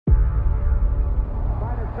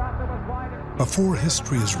Before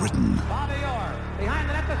history is written,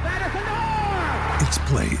 it's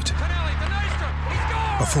played.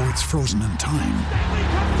 Before it's frozen in time,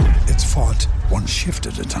 it's fought one shift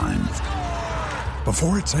at a time.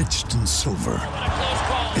 Before it's etched in silver,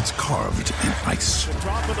 it's carved in ice.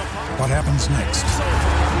 What happens next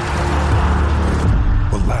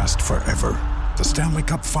will last forever. The Stanley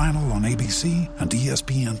Cup Final on ABC and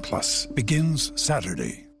ESPN Plus begins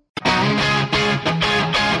Saturday. Hello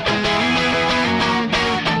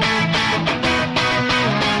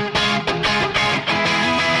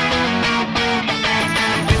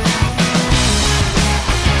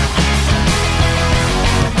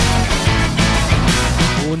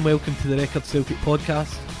and welcome to the Record Celtic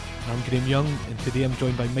podcast. I'm Graham Young and today I'm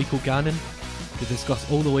joined by Michael Gannon to discuss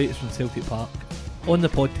all the latest from Celtic Park. On the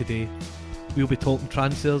pod today, we'll be talking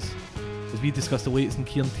transfers as we discuss the latest in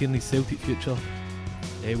Kieran Tierney's Celtic future.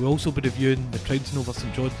 We'll also be reviewing the trouncing over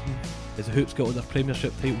St Johnstone as the Hoops got their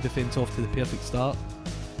Premiership title defence off to the perfect start.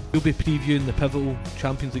 We'll be previewing the pivotal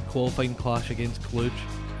Champions League qualifying clash against Cluj,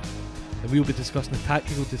 and we'll be discussing the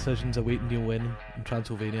tactical decisions awaiting Neil Lennon in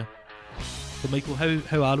Transylvania. So Michael,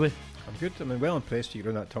 how are we? I'm good. I'm well impressed you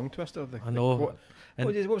got that tongue twister. I know. What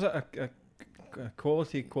was that? A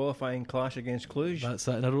quality qualifying clash against Cluj? That's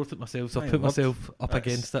it, and I wrote it myself, so I put myself up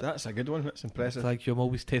against it. That's a good one. That's impressive. Thank you. I'm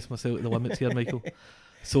always testing myself to the limits here, Michael.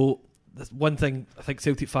 So, that's one thing, I think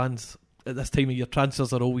Celtic fans at this time of year,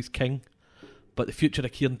 transfers are always king, but the future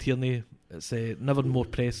of Kieran Tierney, it's never more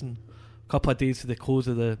pressing. A couple of days to the close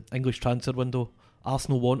of the English transfer window,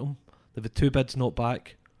 Arsenal want him. They've had 2 bids not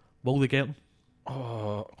back. Will they get him?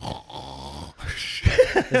 Oh, is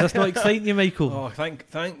this not exciting you, Michael? Oh,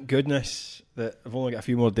 thank goodness that I've only got a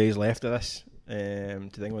few more days left of this to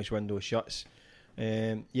the English window shuts.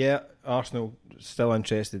 Yeah, Arsenal still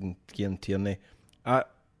interested in Kieran Tierney. I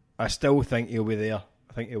still think he'll be there.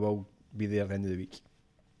 I think he will be there at the end of the week.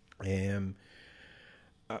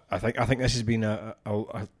 I think this has been a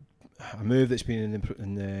move that's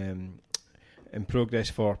been in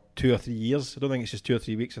progress for 2 or 3 years. I don't think it's just 2 or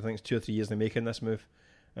 3 weeks. I think it's 2 or 3 years in making this move.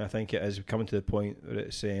 And I think it is coming to the point where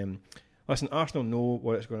it's listen, Arsenal know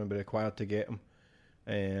what it's going to be required to get him.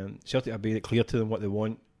 Celtic have made it clear to them what they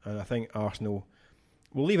want, and I think Arsenal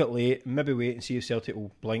will leave it late, maybe wait and see if Celtic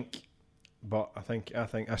will blink. But I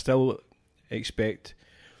still expect,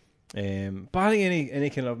 barring any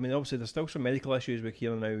kind of, I mean, obviously there's still some medical issues with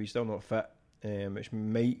Kieran now. He's still not fit, which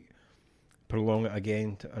might prolong it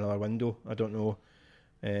again to another window. I don't know.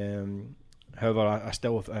 However, I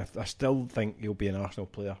still think he'll be an Arsenal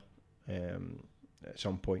player at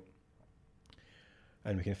some point,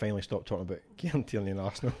 and we can finally stop talking about Kieran Tierney and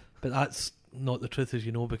Arsenal. But that's not the truth, as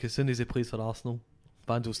you know, because as soon as he plays for Arsenal,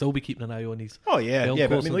 fans will still be keeping an eye on his. Oh yeah. But I mean,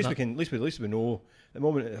 at least we know. At the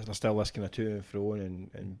moment, there's still this kind of to and fro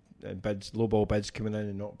and bids, low ball bids coming in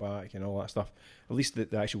and not back and all that stuff. At least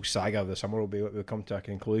the actual saga of the summer will come to a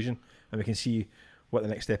conclusion, and we can see what the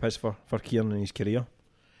next step is for Kieran in his career.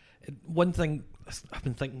 One thing I've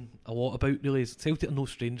been thinking a lot about really is Celtic are no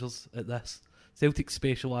strangers at this. Celtic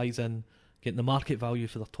specialise in getting the market value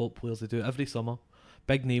for their top players. They do it every summer.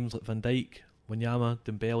 Big names like Van Dijk, Wanyama,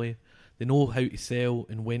 Dembele. They know how to sell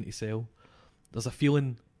and when to sell. There's a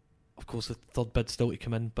feeling, of course, the third bid's still to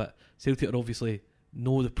come in, but Celtic are obviously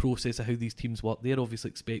know the process of how these teams work. They're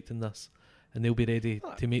obviously expecting this, and they'll be ready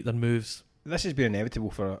to make their moves. This has been inevitable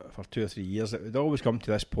for 2 or 3 years. It would always come to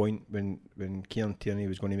this point when Kieran Tierney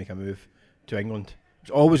was going to make a move to England. It's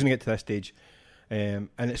always going to get to this stage. And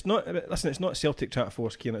it's not Celtic trying to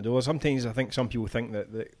force Kieran to do it. Sometimes I think some people think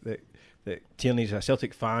that Tierney's a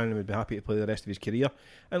Celtic fan and would be happy to play the rest of his career.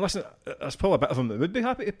 And listen, there's probably a bit of him that would be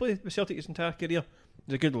happy to play with Celtic his entire career.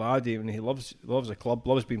 He's a good lad, and he loves the club,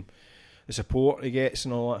 loves being the support he gets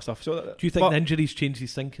and all that stuff. So, do you think the injuries changed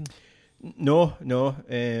his thinking? No.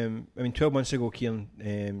 I mean, 12 months ago, Kieran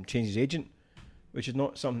changed his agent, which is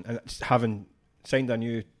not something. And having signed a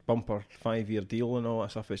new bumper 5-year deal and all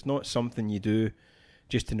that stuff, it's not something you do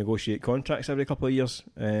just to negotiate contracts every couple of years.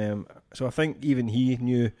 So I think even he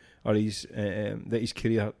knew, or that his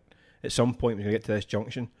career at some point was going to get to this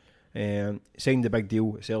junction. Signed the big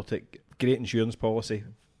deal at Celtic, great insurance policy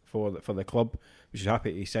for the club, which is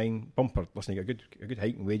happy to sign. Bumper, listen, he got a good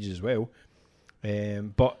hike in wages as well.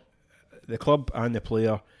 But the club and the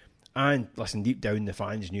player, and listen, deep down the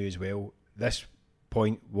fans knew as well, this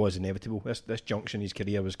point was inevitable. This junction in his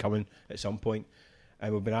career was coming at some point,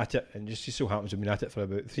 and we've been at it, and just so happens we've been at it for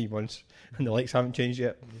about 3 months, and the lights haven't changed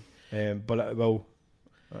yet. But it will,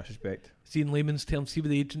 I suspect. See, in layman's terms, see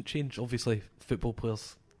with the agent change, obviously football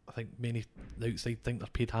players, I think many outside think they're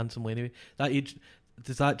paid handsomely anyway. That age,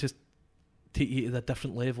 does that just take you to a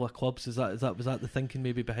different level of clubs? Was that the thinking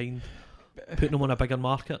maybe behind putting him on a bigger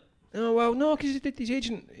market? Oh well, no, because his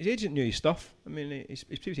agent knew his stuff. I mean, his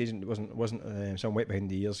previous agent wasn't some wet behind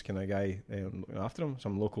the ears kind of guy looking after him.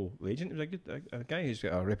 Some local agent. He was a guy who's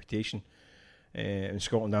got a reputation in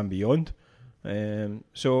Scotland and beyond.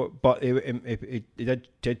 But he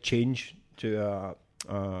did change to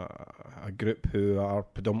a group who are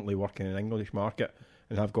predominantly working in the English market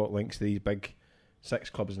and have got links to these big 6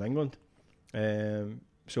 clubs in England.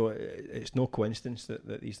 So it's no coincidence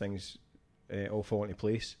that these things all fall into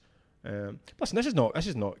place. Listen, this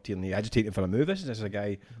is not Tierney agitating for a move. This is a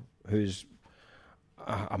guy who's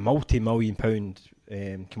a multi-million pound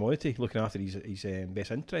commodity looking after his best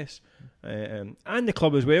interests, and the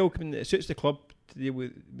club as well. I mean, it suits the club to deal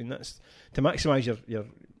with. I mean, that's to maximise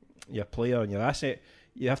your player and your asset.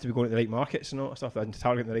 You have to be going to the right markets and all that stuff, and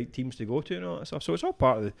targeting the right teams to go to and all that stuff. So it's all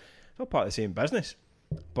part of the same business.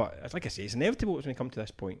 But like I say, it's inevitable when you come to this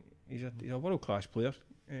point. He's a world class player,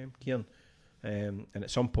 Kieran. And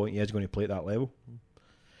at some point he is going to play at that level.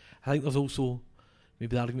 I think there's also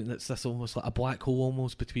maybe the argument that's this almost like a black hole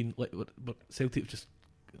almost between like Celtic just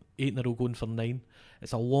 8 in a row going for 9.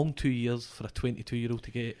 It's a long 2 years for a 22-year-old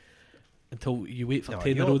to get until you wait for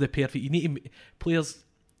 10 in a row. The perfect. You need to, players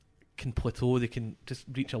can plateau. They can just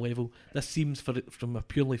reach a level. This seems from a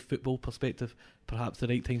purely football perspective, perhaps the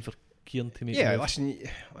right time for Kieran to make. Yeah, listen,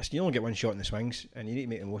 you only get one shot in the swings, and you need to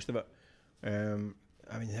make the most of it.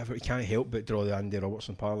 I mean, you can't help but draw the Andy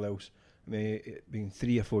Robertson parallels. I mean,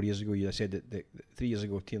 3 or 4 years ago, you'd have said that 3 years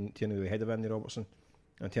ago, Tierney was ahead of Andy Robertson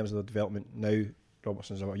in terms of their development. Now,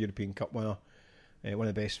 Robertson's a European Cup winner, one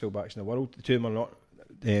of the best fullbacks in the world. The two of them are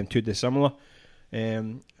not too dissimilar.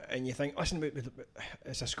 And you think, listen,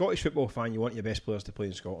 as a Scottish football fan, you want your best players to play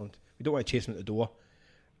in Scotland. You don't want to chase them at the door.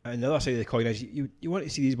 And the other side of the coin is you want to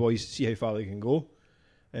see these boys see how far they can go.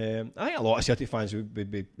 I think a lot of Celtic fans would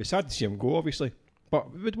be sad to see them go, obviously.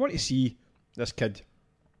 But we would want to see this kid.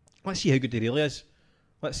 Let's see how good he really is.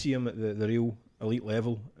 Let's see him at the real elite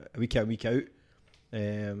level, week in, week out,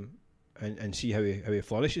 and see how he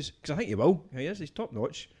flourishes. Because I think he will. He is. He's top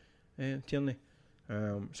notch, Tierney.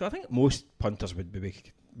 So I think most punters would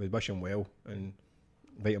wish him well and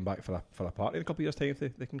invite him back for a party in a couple of years' time if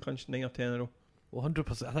they can clinch 9 or 10 in a row. Well,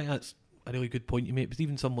 100%. I think that's a really good point you make. But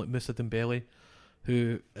even someone like Moussa Dembele,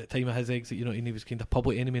 who at the time of his exit, he was kind of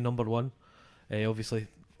public enemy number 1. Obviously,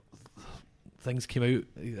 things came out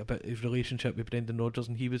about his relationship with Brendan Rodgers,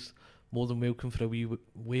 and he was more than welcome for a wee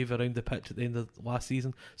wave around the pitch at the end of last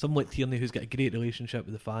season. Someone like Tierney, who's got a great relationship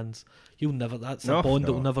with the fans, that's a bond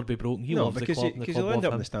that will never be broken. He loves the club, and the club he'll end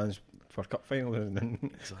up him. in the stands for cup finals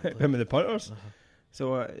and exactly. him and the punters.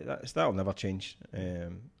 So that'll never change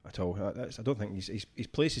at all. I don't think his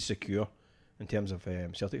place is secure in terms of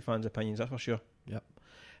Celtic fans' opinions. That's for sure. Yep.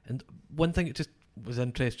 And one thing that just was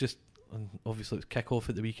interesting, and obviously it was kick-off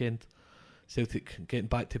at the weekend, Celtic getting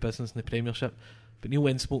back to business in the Premiership, but Neil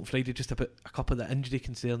Wendt spoke Friday just about a couple of the injury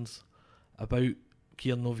concerns about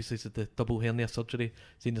Kieran. Obviously said the double hernia surgery,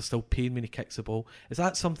 saying there's still pain when he kicks the ball. Is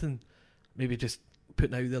that something maybe just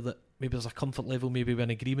putting out there that maybe there's a comfort level, maybe we're in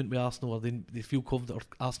agreement with Arsenal, or they feel confident,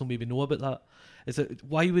 or Arsenal maybe know about that?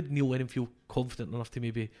 Why would Neil Lennon feel confident enough to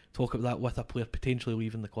maybe talk about that with a player potentially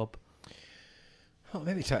leaving the club? Well,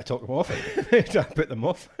 maybe try to talk them off, try to put them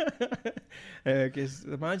off, because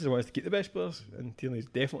the manager wants to keep the best players, and Tierney's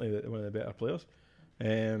definitely one of the better players.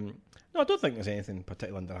 No, I don't think there's anything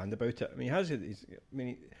particularly underhand about it. I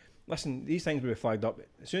mean, listen, these things will be flagged up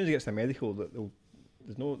as soon as he gets the medical.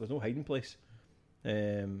 There's no hiding place,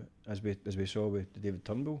 as we saw with David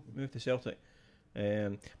Turnbull move to Celtic.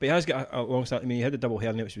 But he has got a long start. I mean, he had a double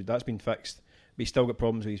hernia, that's been fixed, but he's still got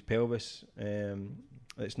problems with his pelvis.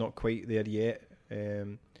 It's not quite there yet.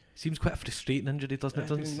 Seems quite a frustrating injury, doesn't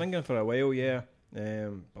it? It's been lingering for a while, yeah.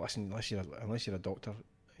 But listen, unless you're a doctor,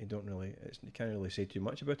 you can't really say too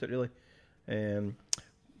much about it, really.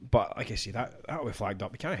 But like I say, that'll be flagged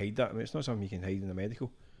up. You can't hide that. I mean, it's not something you can hide in the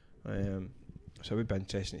medical. So it would be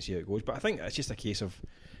interesting to see how it goes. But I think it's just a case of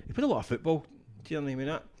he played a lot of football. Tierney, I mean,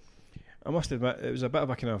 I must admit, it was a bit of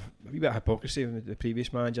a wee bit of hypocrisy with the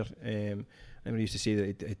previous manager. I used to say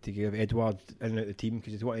that he had to give Edouard in and out the team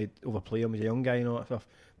because he wanted to overplay him as a young guy and all that stuff.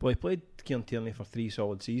 But he played Kieran Tierney for 3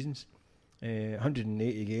 solid seasons,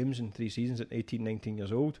 180 games in 3 seasons at 18, 19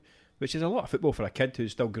 years old, which is a lot of football for a kid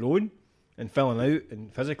who's still growing and filling out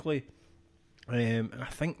and physically. And I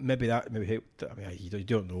think maybe that helped. I mean, you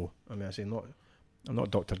don't know. I mean, I'm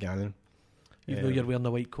not Dr. Gannon. Even though you're wearing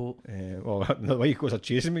the white coat. Well, the white coats are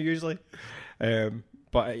chasing me usually. But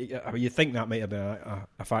I mean, you think that might have been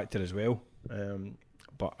a factor as well.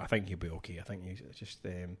 But I think he'll be okay. I think he's just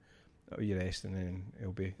you rest and then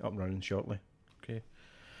he'll be up and running shortly. Okay.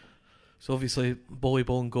 So obviously,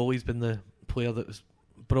 volleyball and goalie's been the player that was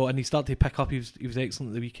brought in. He started to pick up. He was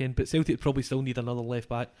excellent at the weekend. But Celtic probably still need another left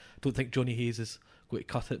back. Don't think Johnny Hayes is going to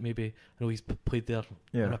cut it. Maybe I know he's played there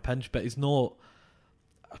in a pinch, but he's not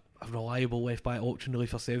a reliable left back option really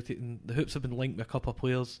for Celtic. And the Hoops have been linked with a couple of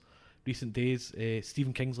players recent days.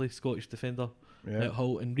 Stephen Kingsley, Scottish defender at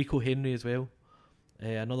Hull, and Rico Henry as well.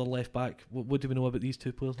 Another left back. What do we know about these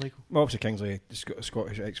two players, Michael? Well, obviously Kingsley,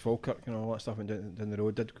 Scottish ex-Falkirk, all that stuff, and down the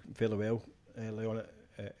road did fairly well early on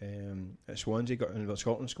at Swansea, got into the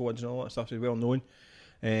Scotland squads and all that stuff, so he's well known.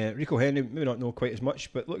 Rico Henry, maybe not know quite as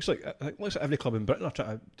much, but looks like every club in Britain are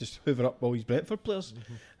trying to just hoover up all these Brentford players.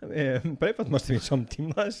 Brentford must have been some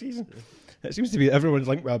team last season. It seems to be everyone's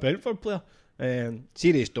linked with a Brentford player.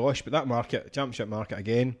 Serious dosh, but that market, Championship market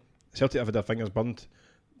again, Celtic have had their fingers burned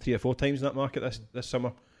 3 or 4 times in that market this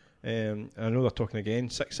summer. And I know they're talking again,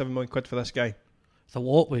 6-7 million quid for this guy. It's a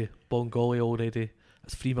lot with Bongali already.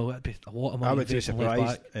 It's 3 million. It'd be a lot of money. I would be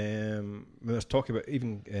surprised. When there's talk about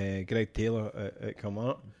even Greg Taylor at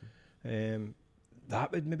Kilmarnock,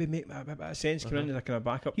 that would maybe make a bit of sense coming in as a kind of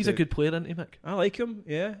backup. He's a good player, isn't he, Mick? I like him.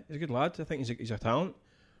 Yeah, he's a good lad. I think he's a talent.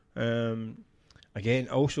 Again,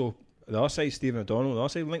 also the other side, Stephen O'Donnell, the other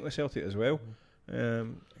side linked with Celtic as well. A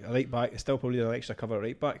right back, still probably an extra cover at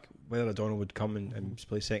right back. Whether O'Donnell would come and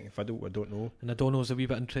play second fiddle, I don't know. And O'Donnell's a wee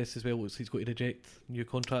bit interested as well. Looks he's got to reject new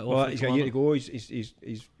contract. Well, he's got a year to go. He's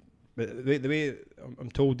but the way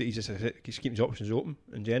I'm told that he's keeping his options open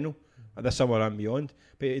in general. This summer and beyond.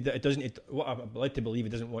 But it doesn't. What I'd like to believe, he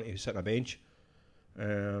doesn't want to sit on a bench.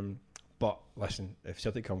 But listen, if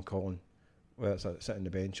Celtic come calling, whether it's sitting on the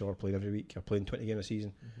bench or playing every week or playing 20 games a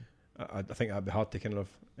season, I think that'd be hard to kind of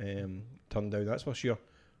turn down, that's for sure.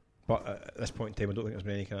 But at this point in time, I don't think there's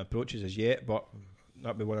been any kind of approaches as yet, but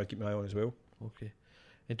that'd be one I'd keep my eye on as well. Okay.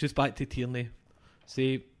 And just back to Tierney,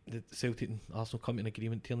 say the Celtic and Arsenal come to an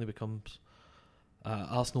agreement, Tierney becomes an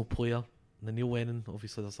Arsenal player, and then Neil Lennon,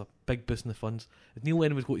 obviously there's a big boost in the funds. If Neil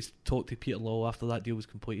Lennon was going to talk to Peter Law after that deal was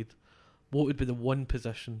completed, what would be the one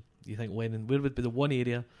position you think Lennon, where would be the one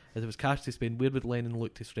area, if there was cash to spend, where would Lennon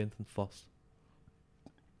look to strengthen first?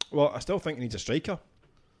 Well, I still think he needs a striker.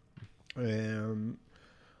 Do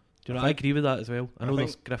you know, I agree with that as well. I know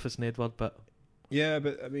there's Griffiths and Edward, but yeah,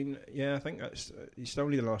 but I mean, I think that's you still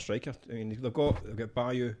need another striker. I mean, they've got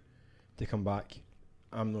Bayo to come back.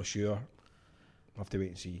 I'm not sure. I'll have to wait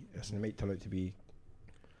and see. It might turn out to be.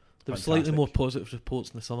 There were slightly more positive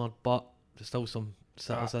reports in the summer, but there's still some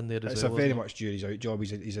sitters in there as well. It's a very much jury's out job.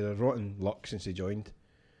 He's had a rotten luck since he joined,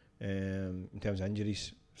 in terms of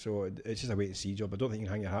injuries. So it's just a wait and see job. I don't think you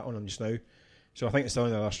can hang your hat on him just now. So I think it's still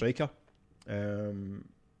another striker.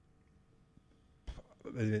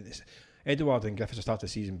 Edouard and Griffiths have started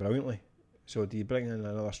the season brilliantly. So do you bring in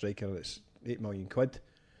another striker that's 8 million quid?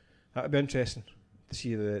 That would be interesting to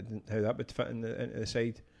see how that would fit into the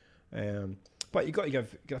side. But you've got to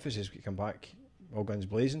give Griffiths has come back all guns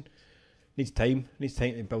blazing. Needs time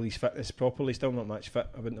to build his fitness properly. Still not much fit,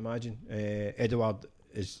 I wouldn't imagine. Edouard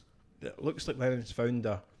is. It looks like Lennon's found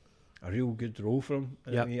a real good role for him.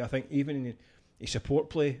 Yep. I think even in his support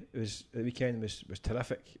play the weekend was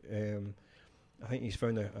terrific. I think he's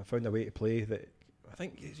found a way to play that I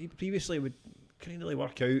think he previously couldn't really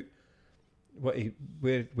work out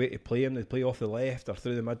where to play him. They play off the left or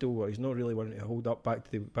through the middle, or he's not really wanting to hold up back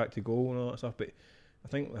to goal and all that stuff. But I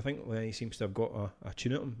think Lenny seems to have got a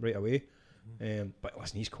tune at him right away. But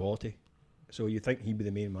listen, he's quality, so you think he'd be the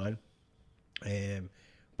main man.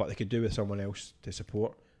 But they could do with someone else to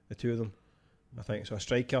support the two of them. I think so. A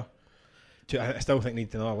striker. I still think they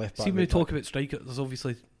need another left back. See, when we talk about striker, there's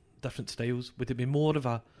obviously different styles. Would it be more of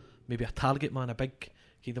maybe a target man, a big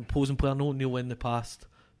kind of imposing player? I know Neil in the past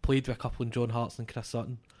played with a couple in John Hartson and Chris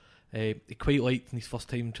Sutton. He quite liked in his first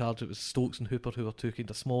time in charge. It was Stokes and Hooper who were two kind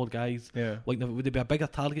of small guys. Yeah. Like, would it be a bigger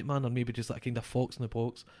target man, or maybe just like a kind of fox in the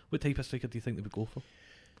box? What type of striker do you think they would go for?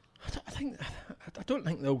 I don't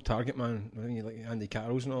think the old target man, like Andy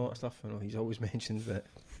Carroll's and all that stuff. I know he's always mentioned that.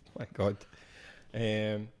 My God,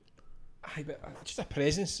 but just a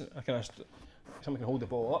presence. Someone can hold the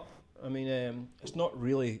ball up. I mean, it's not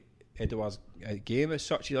really Edouard's game as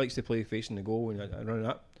such. He likes to play facing the goal and running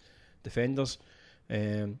up defenders.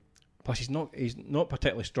 Plus, he's not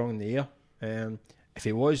particularly strong in the air. If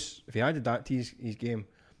he added that to his game,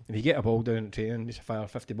 if you get a ball down in training, just fire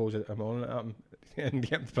 50 balls a morning at him and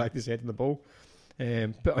get him to practice heading the ball.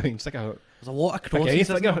 But I mean, there's a lot of crosses. He's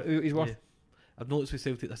worth. Yeah. I've noticed with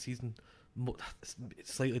Celtic this season,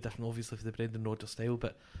 it's slightly different, obviously, for the Brendan Rodgers style,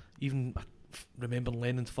 but even remembering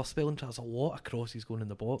Lennon's first spelling, there's a lot of crosses going in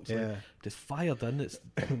the box. Yeah. Like, just fired in. It's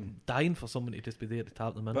dying for someone to just be there to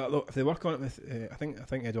tap them in. But look, if they work on it with, I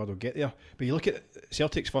think Edouard will get there. But you look at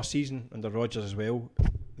Celtic's first season under Rodgers as well.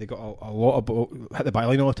 they got a lot of hit the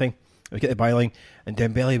byline all the time. They get the byline, and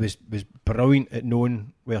Dembele was brilliant at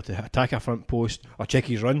knowing where to attack a front post or check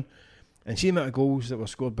his run. And see the amount of goals that were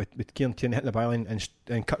scored with Kieran Tierney hitting the byline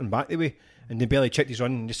and cutting back the way, and Dembele checked his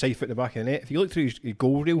run and just side foot the back of the net. If you look through his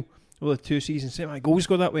goal reel over the 2 seasons, see how many goals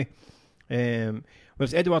scored that way.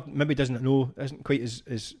 Whereas Edouard maybe isn't quite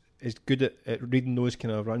as good at reading those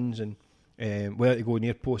kind of runs and where to go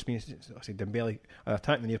near post. I say Dembele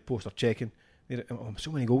attacking the near post or checking.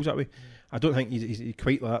 So many goals that way. I don't think he's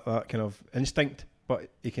quite that kind of instinct, but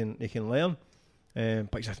he can learn.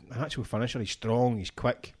 But he's an actual finisher. He's strong. He's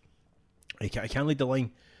quick. He can lead the line.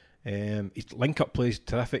 His link-up play is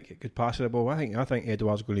terrific. Good passer of the ball. I think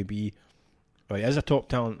Edouard's going to be. Well, he is a top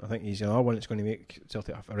talent. I think he's another one that's going to make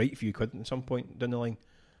Celtic a right few quid at some point down the line.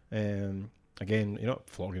 Again, you're not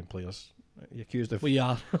flogging players. You're accused of. We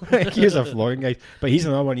are accused of flogging guys, but he's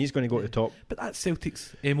another one. He's going to go to the top. But that's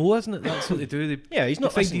Celtic's MO, isn't it? That's what they do. He's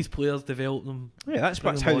not find these players, develop them. Yeah, that's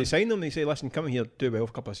how they sign them. They say, "Listen, come here, do well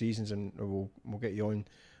for a couple of seasons, and we'll get you on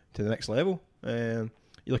to the next level."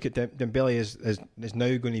 You look at Dembele is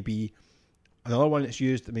now going to be another one that's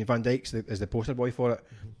used. I mean, Van Dijk's is the poster boy for it,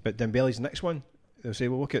 but Dembele's the next one. They'll say,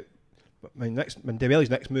 "Well, look at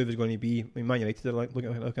Dembele's next move is going to be." I mean, Man United are looking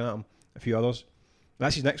at him. A few others.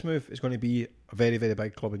 That's his next move. It's going to be a very, very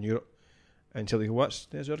big club in Europe. Until they go,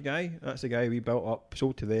 there's our guy. That's the guy we built up,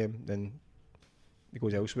 sold to them. Then he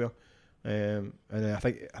goes elsewhere. And I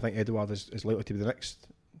think Edouard is likely to be the next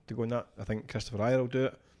to go in that. I think Christopher Ajer will do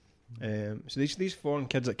it. So these foreign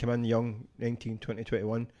kids that come in young, 19, 20,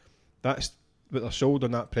 21, that's what they're sold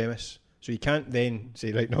on that premise. So you can't then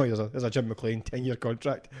say, right, no, there's a Jim McLean 10-year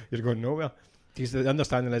contract. You're going nowhere. Because the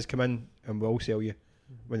understanding is, come in and we'll sell you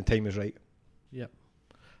when the time is right. Yep.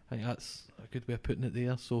 I think that's a good way of putting it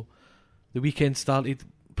there. So the weekend started,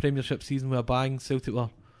 Premiership season with a bang. Celtic were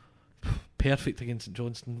perfect against St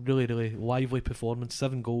Johnstone. Really, really lively performance.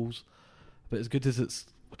 7 goals. But as good as it's,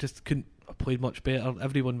 just couldn't have played much better.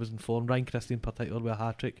 Everyone was informed. Ryan Christie in particular with a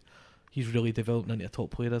hat-trick. He's really developing into a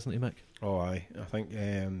top player, isn't he, Mick? Oh, aye. I think,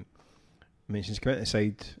 since he came out the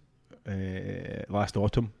side last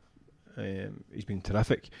autumn, he's been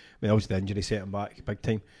terrific. I mean, obviously the injury set him back big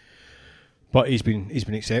time. But he's been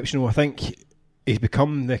exceptional. I think he's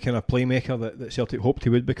become the kind of playmaker that Celtic hoped he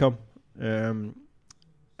would become. A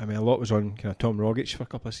lot was on kind of Tom Rogic for a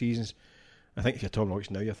couple of seasons. I think if you're Tom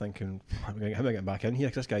Rogic now, you're thinking, how am I getting back in here?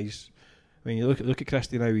 Because this guy's, you look at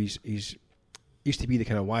Christie now. He's used to be the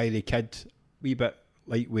kind of wiry kid, wee bit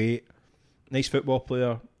lightweight, nice football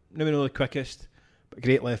player. Maybe not the quickest, but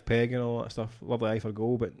great left peg and all that stuff. Lovely eye for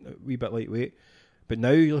goal, but a wee bit lightweight. But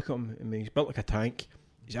now you look at him. He's built like a tank.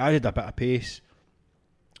 He's added a bit of pace,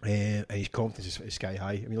 and his confidence is sky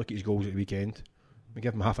high. Look at his goals at the weekend. We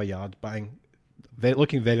give him half a yard, bang.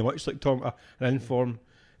 looking very much like an in-form,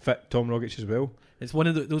 fit Tom Rogic as well. It's one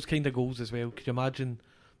of those kind of goals as well. Could you imagine,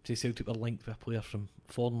 say Celtic were linked with a player from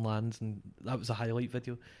foreign lands and that was a highlight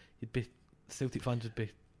video? Celtic fans would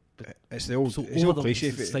be... It's the old, so it's old cliche.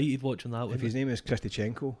 Excited watching that. If his name is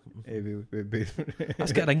Kristichenko, we'd be...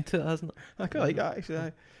 That's got a ring to it, hasn't it? I quite like that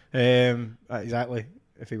actually. Exactly.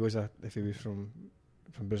 If he was from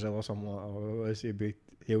Brazil or something like that, he'd be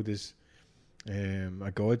hailed as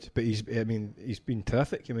a god. But he's been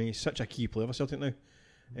terrific. He's such a key player for Celtic now.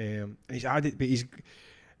 And he's added, but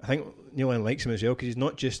I think Neil Lennon likes him as well because he's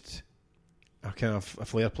not just a kind of a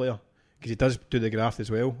flair player, because he does do the graft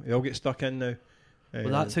as well. He all gets stuck in now.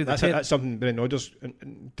 Well, that's something Brendan Rodgers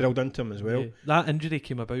drilled into him as well. Yeah. That injury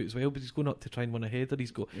came about as well, but he's going up to try and win a header.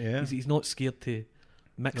 He's not scared to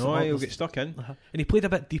mix it up. He'll get stuck in. And he played a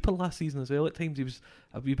bit deeper last season as well. At times he was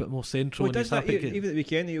a wee bit more central. He does that even at the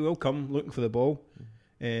weekend. He will come looking for the ball.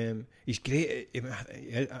 He's great.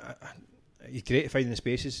 He's great at finding the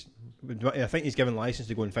spaces. I think he's given license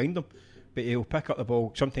to go and find them, but he'll pick up the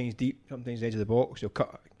ball sometimes deep, sometimes the edge of the box. He'll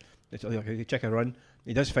cut. He'll check a run.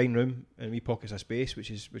 He does find room and wee pockets of space, which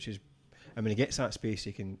is. And when he gets that space,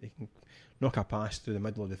 he can knock a pass through the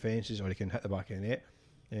middle of the defences, or he can hit the back of the net.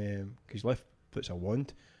 Because his left foot's a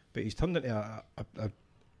wand, but he's turned into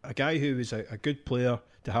a guy who is a good player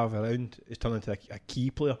to have around. He's turned into a key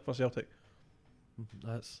player for Celtic.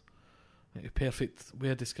 That's a perfect way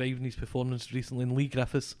of describing his performance recently in Lee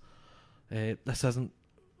Griffiths.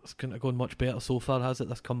 It's couldn't have gone much better so far, has it?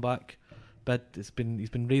 This comeback bid, he's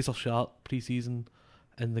been razor sharp pre-season,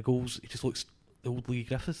 and the goals, he just looks the old Lee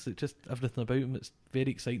Griffiths. It's just everything about him. It's very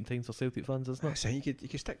exciting times for Celtic fans, isn't it? You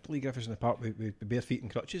could stick to Lee Griffiths in the park with bare feet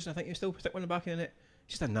and crutches, and I think you still stick one in the back of the net.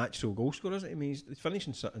 He's just a natural goal scorer, isn't he? His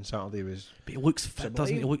finishing on Saturday was. But he looks fit,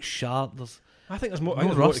 doesn't he? He looks sharp. I think there's more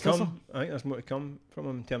to come. I think there's more to come from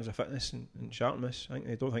him in terms of fitness and sharpness.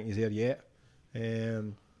 I don't think he's there yet.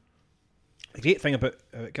 the great thing about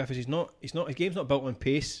Griff is his game's not built on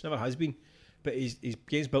pace, never has been, but his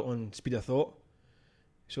game's built on speed of thought.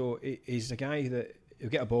 So he's a guy that he'll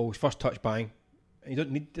get a ball, his first touch, bang. He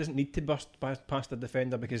doesn't need to burst past the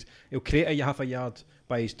defender because he'll create a half a yard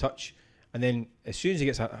by his touch, and then as soon as he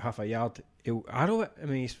gets a half a yard, he'll arrow it. I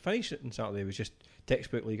mean, his finish on Saturday was just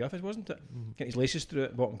textbook Lee Griffiths, wasn't it? Mm-hmm. Getting his laces through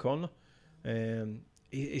at the bottom corner.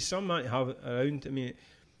 He's some man to have around. I mean,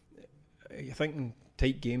 you're thinking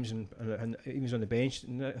tight games and he was on the bench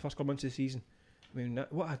in the first couple months of the season. I mean,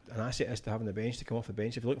 what an asset it is to have on the bench, to come off the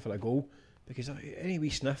bench if you're looking for a goal, because any wee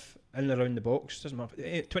sniff in and around the box doesn't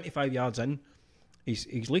matter. 25 yards in,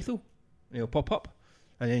 he's lethal. He'll pop up,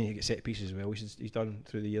 and then you get set pieces as well. He's done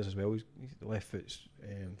through the years as well. The left foot's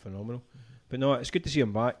phenomenal. Mm-hmm. But no, it's good to see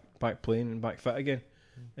him back playing and back fit again.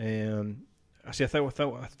 I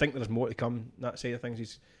think there's more to come. That side of things,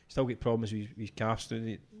 he's still got problems with his calves,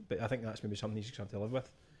 but I think that's maybe something he's going to have to live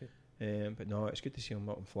with. Yeah. But no, it's good to see him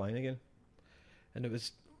up and flying again. And it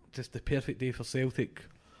was just the perfect day for Celtic,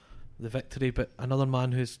 the victory. But another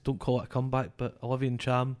man who's, don't call it a comeback, but Olivier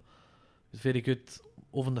Ntcham was very good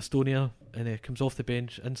over in Estonia, and comes off the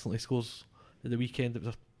bench, instantly scores at the weekend. It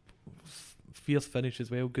was a fierce finish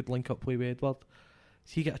as well, good link up play with Edward.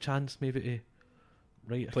 Does he get a chance maybe to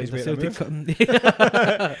plays Celtic?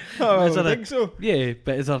 I think so. Yeah,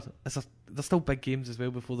 but there's still big games as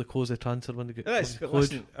well before the close of the transfer when they get but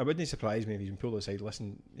listen, I wouldn't surprise me if he's been pulled aside.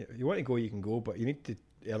 Listen, you want to go, you can go, but you need to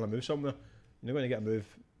earn a move somewhere. You're not going to get a move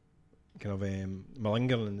kind of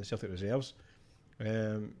malingering in the Celtic reserves.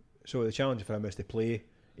 So the challenge for him is to play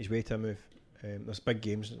his way to a move. There's big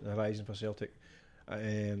games on the horizon for Celtic.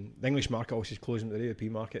 The English market also is closing, the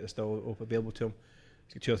European market is still available to him.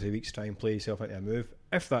 He's got 2 or 3 weeks to try and play himself into a move,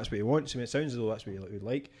 if that's what he wants. I mean, it sounds as though that's what he would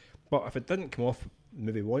like, but if it didn't come off the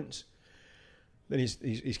move he wants, then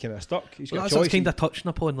he's kind of stuck. He's got a choice. That's kind of touching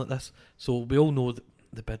upon like this. So we all know that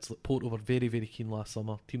the bids like Porto were very, very keen last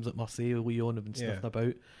summer. Teams like Marseille, Lyon have been sniffing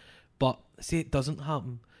about. But say it doesn't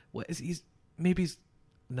happen.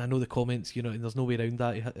 And I know the comments, and there's no way around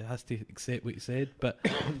that. He has to accept what he said, but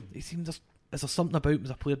it seems is there something about him as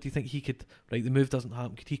a player? Do you think he could, the move doesn't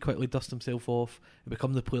happen, could he quickly dust himself off and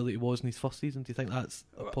become the player that he was in his first season? Do you think that's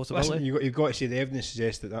a possibility? Listen, you've got to say the evidence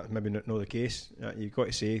suggests that maybe not the case. You've got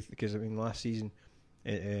to say, because last season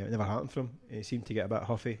it never happened for him. He seemed to get a bit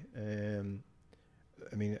huffy.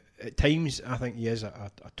 At times I think he is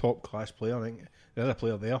a top class player. I think there's a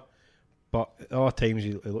player there, but at other times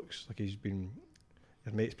he looks like his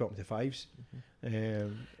mates brought him to fives.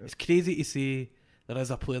 Mm-hmm. It's crazy to say there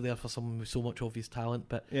is a player there for someone with so much obvious talent,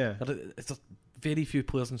 but it's very few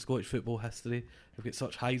players in Scottish football history who've got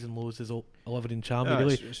such highs and lows as Olivier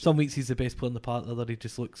Ntcham. Some weeks he's the best player in the park, the other he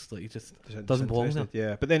just looks like he just doesn't belong there.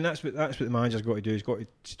 Yeah, but then that's what the manager's got to do. He's got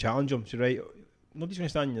to challenge him. So nobody's going to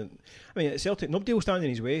stand. At Celtic, nobody will stand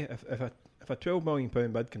in his way. If a £12 million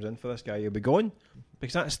bid comes in for this guy, he'll be gone,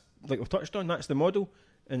 because that's, like we've touched on, that's the model,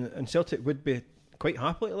 and Celtic would be quite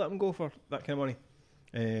happy to let him go for that kind of money.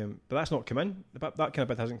 But that's not come in. That kind of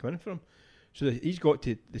bid hasn't come in for him. So he's got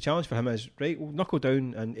to. The challenge for him is knuckle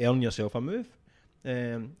down and earn yourself a move.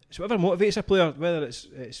 So whatever motivates a player, whether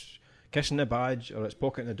it's kissing the badge or it's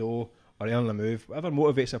pocketing the dough or earning a move, whatever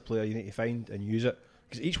motivates a player, you need to find and use it,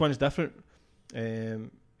 because each one's different.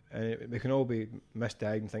 And we can all be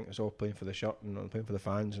misdiagnosed and think it's all playing for the shirt and playing for the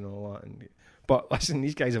fans and all that. But listen,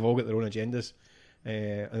 these guys have all got their own agendas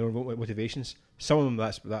and their own motivations. Some of them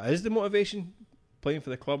that is the motivation, playing for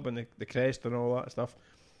the club and the crest and all that stuff.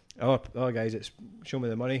 Other guys, it's show me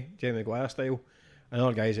the money, Jerry Maguire style. And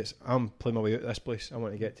other guys, it's I'm playing my way out of this place. I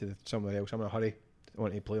want to get to somewhere else. I'm in a hurry. I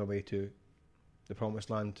want to play my way to the promised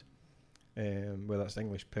land, whether it's the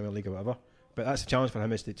English Premier League or whatever. But that's the challenge for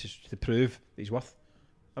him, is to prove that he's worth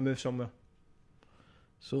a move somewhere.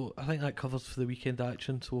 So I think that covers for the weekend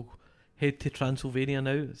action. So we'll head to Transylvania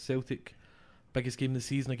now. Celtic, biggest game of the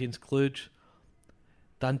season against Cluj.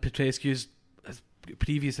 Dan Petrescu's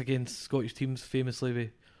previous against Scottish teams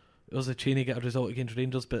famously was a chain to get a result against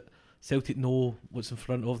Rangers, but Celtic know what's in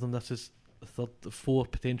front of them. This is the third of 4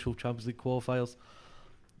 potential Champions League qualifiers.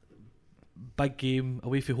 Big game,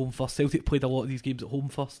 away from home first. Celtic played a lot of these games at home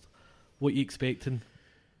first. What are you expecting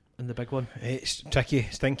in the big one? It's tricky,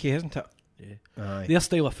 stinky, isn't it? Yeah. Aye. Their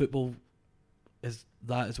style of football is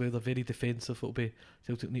that as well. They're very defensive. It'll be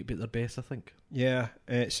Celtic need to be at their best, I think. Yeah,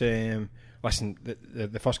 it's listen.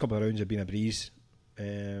 The first couple of rounds have been a breeze.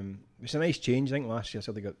 It's a nice change. I think last year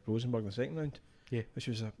Celtic got Rosenborg in the second round. Yeah, which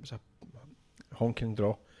was a honking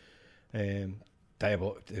draw. The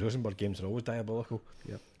Rosenborg games are always diabolical.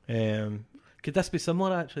 Yeah. Could this be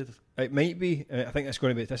similar? Actually, it might be. I think this is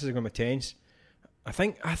going to be tense. I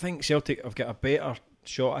think Celtic have got a better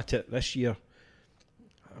shot at it this year.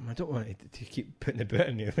 I don't want to keep putting the boot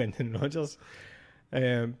in you, Brendan Rodgers.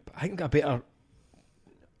 I think a better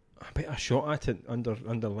shot at it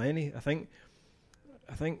under Lenny. I think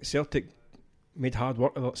Celtic made hard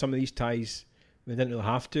work of some of these ties. We didn't really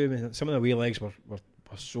have to. I mean, some of the away legs were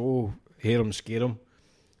so hear 'em, scare 'em,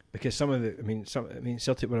 because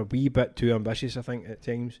Celtic were a wee bit too ambitious, I think, at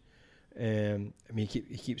times.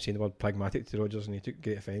 He keeps saying the word pragmatic to Rodgers, and he took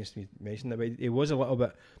great offence when he mentioned that. But he was a little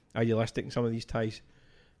bit idealistic in some of these ties,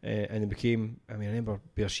 and it became. I remember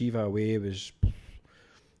Beersheva away was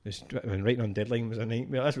writing on deadline was a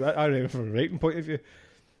nightmare. I remember from a writing point of view.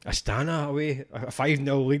 Astana away, a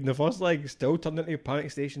 5-0 lead in the first leg, still turned into a panic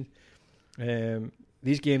station.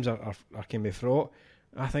 These games are can be fraught.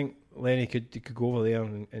 I think Lenny could go over there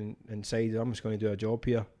and decide, I'm just going to do a job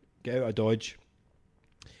here, get out of dodge.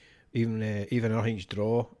 Even an Arhinch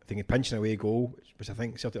draw, I think a pinching away goal, which I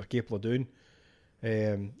think Celtic are capable of doing.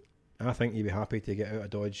 I think he'd be happy to get out of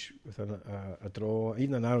dodge with a draw,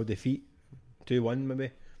 even a narrow defeat, 2-1 maybe.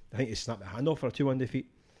 I think he snapped the hand off for a 2-1 defeat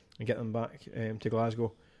and get them back to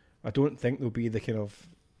Glasgow. I don't think there'll be the kind of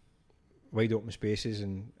wide open spaces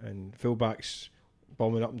and fullbacks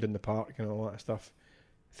bombing up and down the park and all that stuff.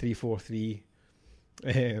 3-4-3,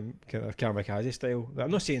 kind of kamikaze style.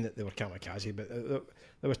 I'm not saying that they were kamikaze, but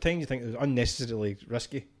there was times you think it was unnecessarily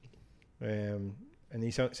risky. In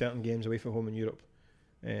these certain games away from home in Europe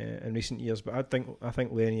in recent years, but I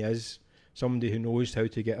think Lenny is somebody who knows how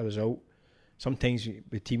to get a result. Sometimes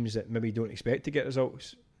with teams that maybe don't expect to get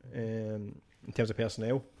results in terms of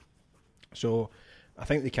personnel. So I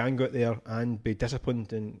think they can go out there and be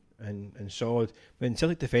disciplined and solid. I mean,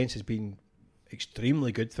 Celtic defence has been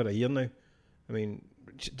extremely good for a year now. I mean,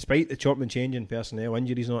 despite the chopping and changing personnel,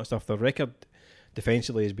 injuries and all that stuff, their record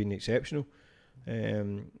defensively has been exceptional.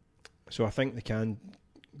 So I think they can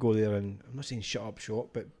go there and, I'm not saying shut up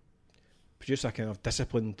shop, but produce a kind of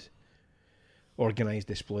disciplined, organised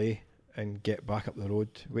display and get back up the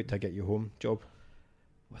road. Wait till I get you home job.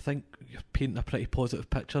 I think you're painting a pretty positive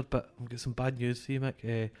picture, but I've got some bad news for you,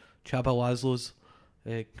 Mick. Chaba Laszlo's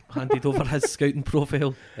handed over his scouting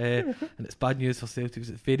profile, and it's bad news for Celtic because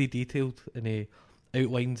it's very detailed, and he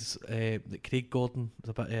outlines that Craig Gordon is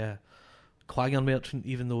a bit of a clanger merchant,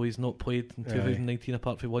 even though he's not played in 2019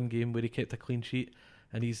 apart from one game where he kept a clean sheet,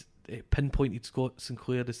 and he's pinpointed Scott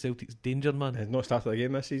Sinclair as Celtic's danger man. He's not started a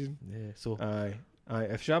game this season. Yeah, so aye.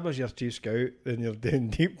 If Shaba's your chief scout, then you're doing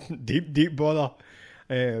deep bother.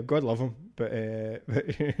 God love him, but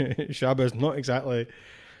Shaba's not exactly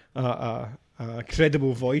a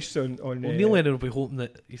credible voice on. Well, Neil Lennon will be hoping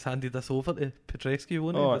that he's handed this over to Petrescu,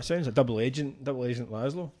 won't he? Oh, it sounds like double agent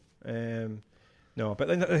Laszlo. No,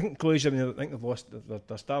 but I think Cluj, I think they've lost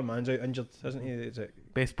their star man's out injured, isn't he? Is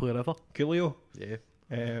it best player ever? Coolio. Yeah.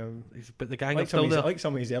 But the gang like are still there. Like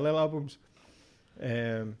some of his early albums.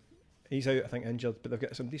 He's out, I think, injured, but they've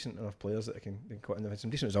got some decent enough players that they can cut in. They've had some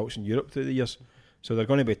decent results in Europe through the years, so they're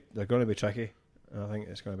going to be tricky. And I think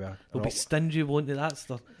it's going to be they'll be stingy, won't they? It's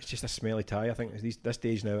just a smelly tie. I think this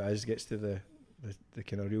stage now gets to the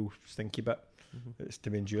kind of real stinky bit. It's to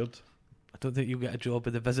be endured. I don't think you'll get a job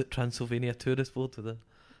with the Visit Transylvania tourist board to the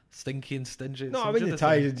stinky and stingy. No, I mean the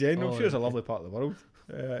ties in general. I'm sure it's a lovely part of the world.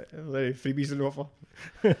 Very freebies on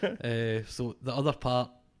offer. So the other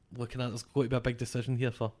part, looking at, there's going to be a big decision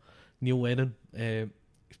here for Neil Lennon.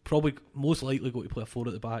 He's probably most likely going to play a 4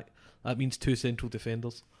 at the back. That means 2 central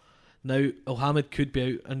defenders. Now Elhamed could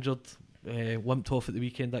be out injured, limped off at the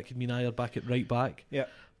weekend. That could mean Ayer back at right back. Yeah.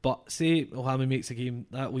 But say Elhamed makes a game,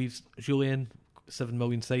 that leaves Julian, $7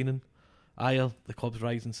 million signing, Ayer, the club's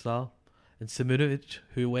rising star, and Simunovic,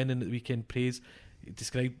 who Lennon at the weekend praised. He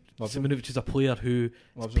described Simunovic as a player who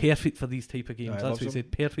is perfect for these type of games. That's what he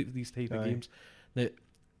said, perfect for these type of games. Now,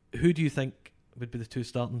 who do you think would be the 2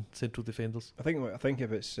 starting central defenders? I think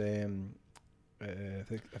if it's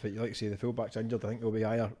if it, like you say, the fullback's injured, I think it'll be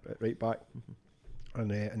Ayer at right back, and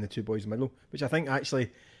the 2 boys in the middle. Which I think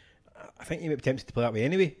he might be tempted to play that way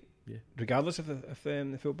anyway. Yeah. Regardless of the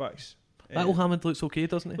fullbacks. That Elhamed looks okay,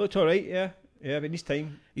 doesn't he? Looks all right, yeah. Yeah, but this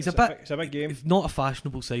time it's a big game. It's not a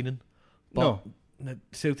fashionable signing, but no.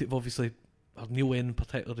 Celtic have obviously, or Neil Lennon in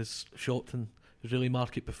particular, has shopped and has really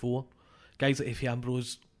marked it before. Guys like Efe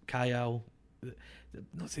Ambrose, Kayal,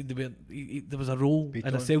 not saying there was a role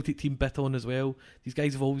in a Celtic team, Bitton as well. These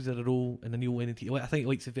guys have always had a role in the Neil Lennon team. I think he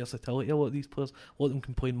likes the versatility of a lot of these players. A lot of them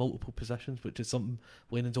can play in multiple positions, which is something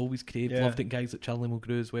Lennon's always craved. Loved it in guys like Charlie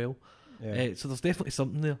Mulgrew as well. Yeah. So there's definitely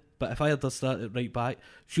something there. But if Ayer does start at right back,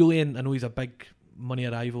 Julian, I know he's a big money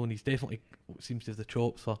arrival and he's definitely seems to have the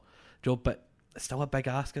chops for job, but it's still a big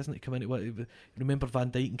ask, isn't it? Come into what? Remember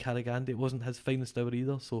Van Dijk and Carragher, it wasn't his finest hour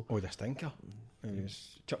either. So the stinker. He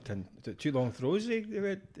was chucked in 2 long throws. He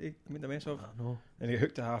made a mess of, I know. and he got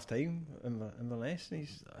hooked at half time in Inverness. And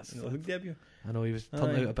he's in the league debut. I know he was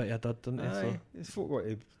turned out a bit of a dud, didn't he? So. His folk got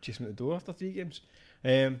to chase him out the door after 3 games.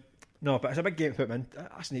 No, but it's a big game to put him in.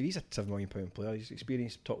 Listen, he's a £7 million player. He's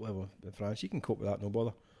experienced, top level in France. He can cope with that, no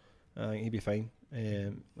bother. I think he'd be fine.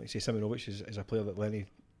 Like I say, Simonovic is a player that Lenny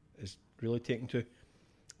is really taking to,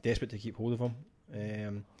 desperate to keep hold of him.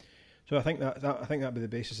 So I think that'd be the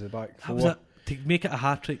basis of the back four. That was it. To make it a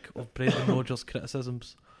hat trick of Brendan Rodgers'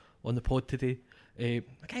 criticisms on the pod today.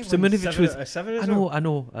 Simunovic was. I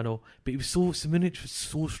know. But Simunovic was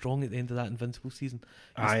so strong at the end of that Invincible season.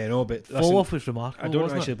 I know, but fall off was remarkable. I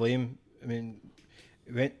don't actually blame. I mean,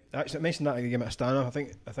 I mentioned that game at Astana.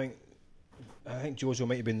 I think Jozo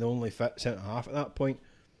might have been the only fit centre half at that point.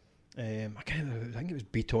 I think it was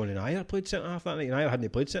Beaton and Ayer played centre half that night, and Ayer hadn't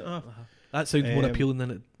played centre half. That sounds more appealing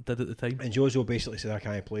than it did at the time. And Jozo basically said, "I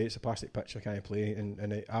can't play. It's a plastic pitch. I can't play," and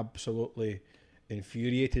it absolutely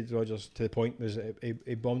infuriated Rodgers to the point was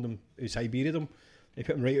he bombed him, he Siberia'd him, he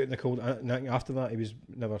put him right out in the cold. And after that, he was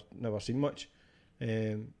never seen much.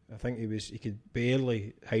 I think he could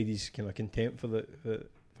barely hide his kind of contempt for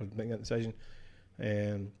making that decision,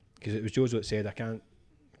 because it was Jozo that said, "I can't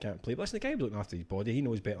play." But listen, the guy was looking after his body. He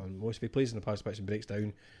knows better than most. If he plays in the plastic pitch and breaks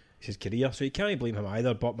down, it's his career. So you can't blame him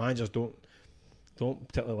either. But managers don't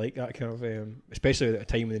particularly like that kind of, especially at a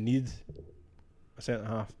time when they need a centre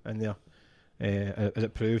half in there. As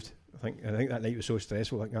it proved, I think that night was so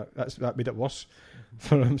stressful. I think that made it worse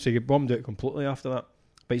for him. So he bombed out completely after that.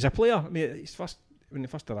 But he's a player. I mean, when he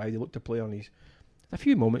first arrived, he looked a player, and he's a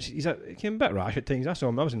few moments. He came a bit rash at times. I saw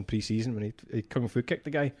him. I was in pre-season when he kung fu kicked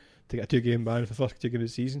the guy to get a 2-game ban for the first 2 games of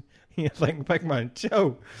the season. He was like, "Big man,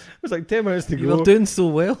 chill." It was like 10 minutes to go. You were doing so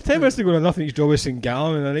well. 10 minutes to go on nothing. He's job with St.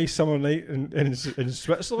 Gallen on a nice summer night in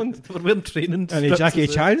Switzerland. We're wearing training. And he Jackie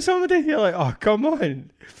Chan somebody. You're like, oh, come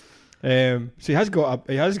on. So he has got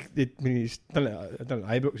he's done it at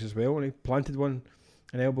Ibrox as well, and he planted an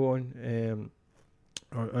elbow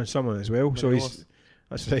on someone as well. So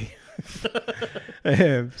that's right.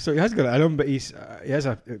 So he has got it in him, but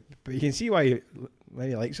but you can see why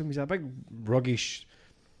Lenny likes him. He's a big, ruggish,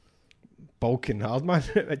 bulking hard man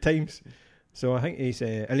at times. So I think he's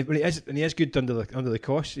and he is good under the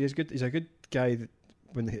cosh. He's a good guy. That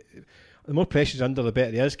the more pressure's under, the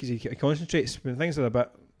better he is, because he concentrates when things are a bit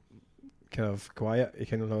kind of quiet. He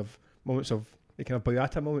kind of have moments of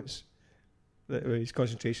boyata moments where his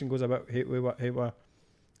concentration goes a bit haywire.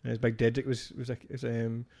 And his big Dedrick was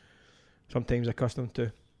sometimes accustomed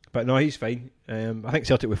to, but no, he's fine. I think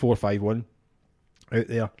Celtic with 4-5-1 out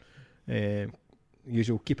there.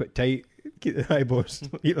 Usual, keep it tight, keep the high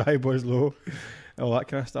balls low, all that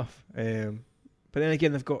kind of stuff. But then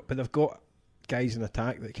again, they've got guys in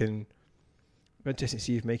attack that can. Be interesting to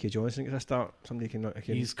see if Mikey Johnson gets a start. Somebody can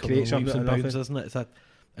He's create something and bounds, isn't it? It's an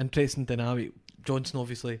interesting dynamic. Johnson,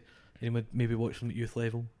 obviously, anyone maybe watched him at youth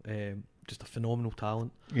level. Just a phenomenal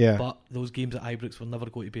talent. Yeah. But those games at Ibrox were never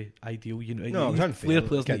going to be ideal. You know, no, it was unfair. Flair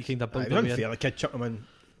players that you kind of build. It was unfair. The kid chucked him in.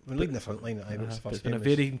 When leading the front line at Ibrox, it's been a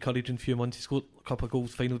very encouraging few months. He scored a couple of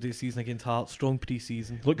goals final day of the season against Hearts. Strong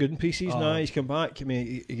pre-season. Looked good in pre-season. He's come back. I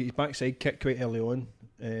mean, his backside kick quite early on.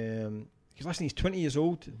 Because listen, he's 20 years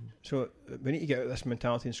old. So we need to get out of this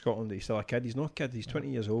mentality in Scotland that he's still a kid. He's not a kid. He's 20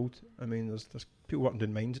 years old. I mean, there's people working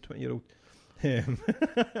doing mines at 20-year-old.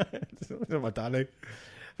 It's not my dad now.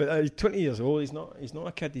 But he's 20 years old. He's not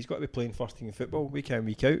a kid. He's got to be playing first team football week in,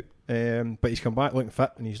 week out. But he's come back looking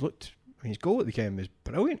fit, and his goal at the weekend was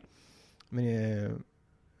brilliant. I mean,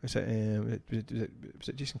 was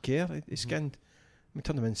it Jason Kerr? He skinned. We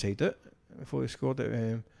turned him inside out before he scored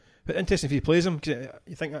it. But interesting if he plays him, because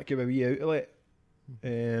you think that could be a wee outlet.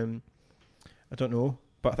 I don't know,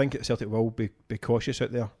 but I think Celtic will be cautious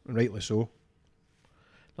out there, and rightly so.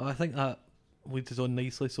 Well, I think that leads us on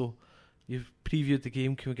nicely. So you've previewed the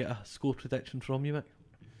game. Can we get a score prediction from you, Mick?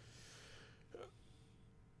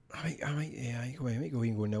 I might go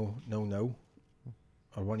 0-0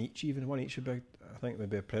 or 1 each. Even 1 each would be, I think,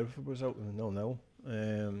 would be a preferable result than 0-0.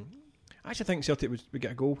 I actually think Celtic would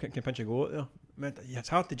get a goal, can pinch a goal out there. I mean, it's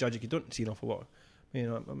hard to judge if you don't see an awful lot. You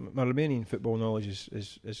know, my Romanian football knowledge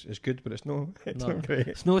is good, but it's not great.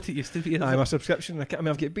 It's not what it used to be. My subscription. I've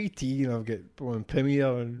got BT and I've got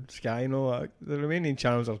Premier and Sky and all that. The Romanian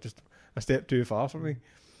channels are just a step too far for me.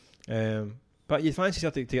 But you fancy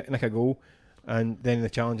Celtic to nick a goal, and then the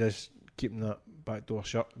challenge is keeping that back door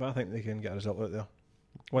shut. But I think they can get a result out there.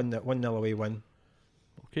 1-0 away win.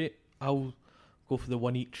 Okay, I'll go for the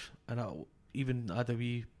 1 each, and I'll even add a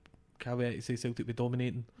wee caveat to say Celtic be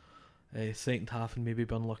dominating. second half and maybe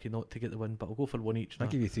be unlucky not to get the win, but I'll go for one each. I'll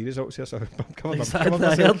give you 3 results here, so I'm coming Exactly, on I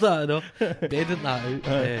myself. heard that, I know. Bedding that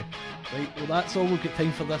out. Right, well that's all we've got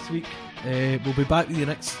time for this week. We'll be back with you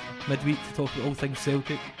next midweek to talk about all things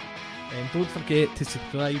Celtic. Don't forget to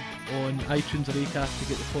subscribe on iTunes or Acast to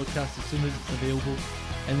get the podcast as soon as it's available.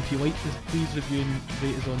 And if you like this, please review and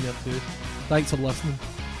rate us on there too. Thanks for listening.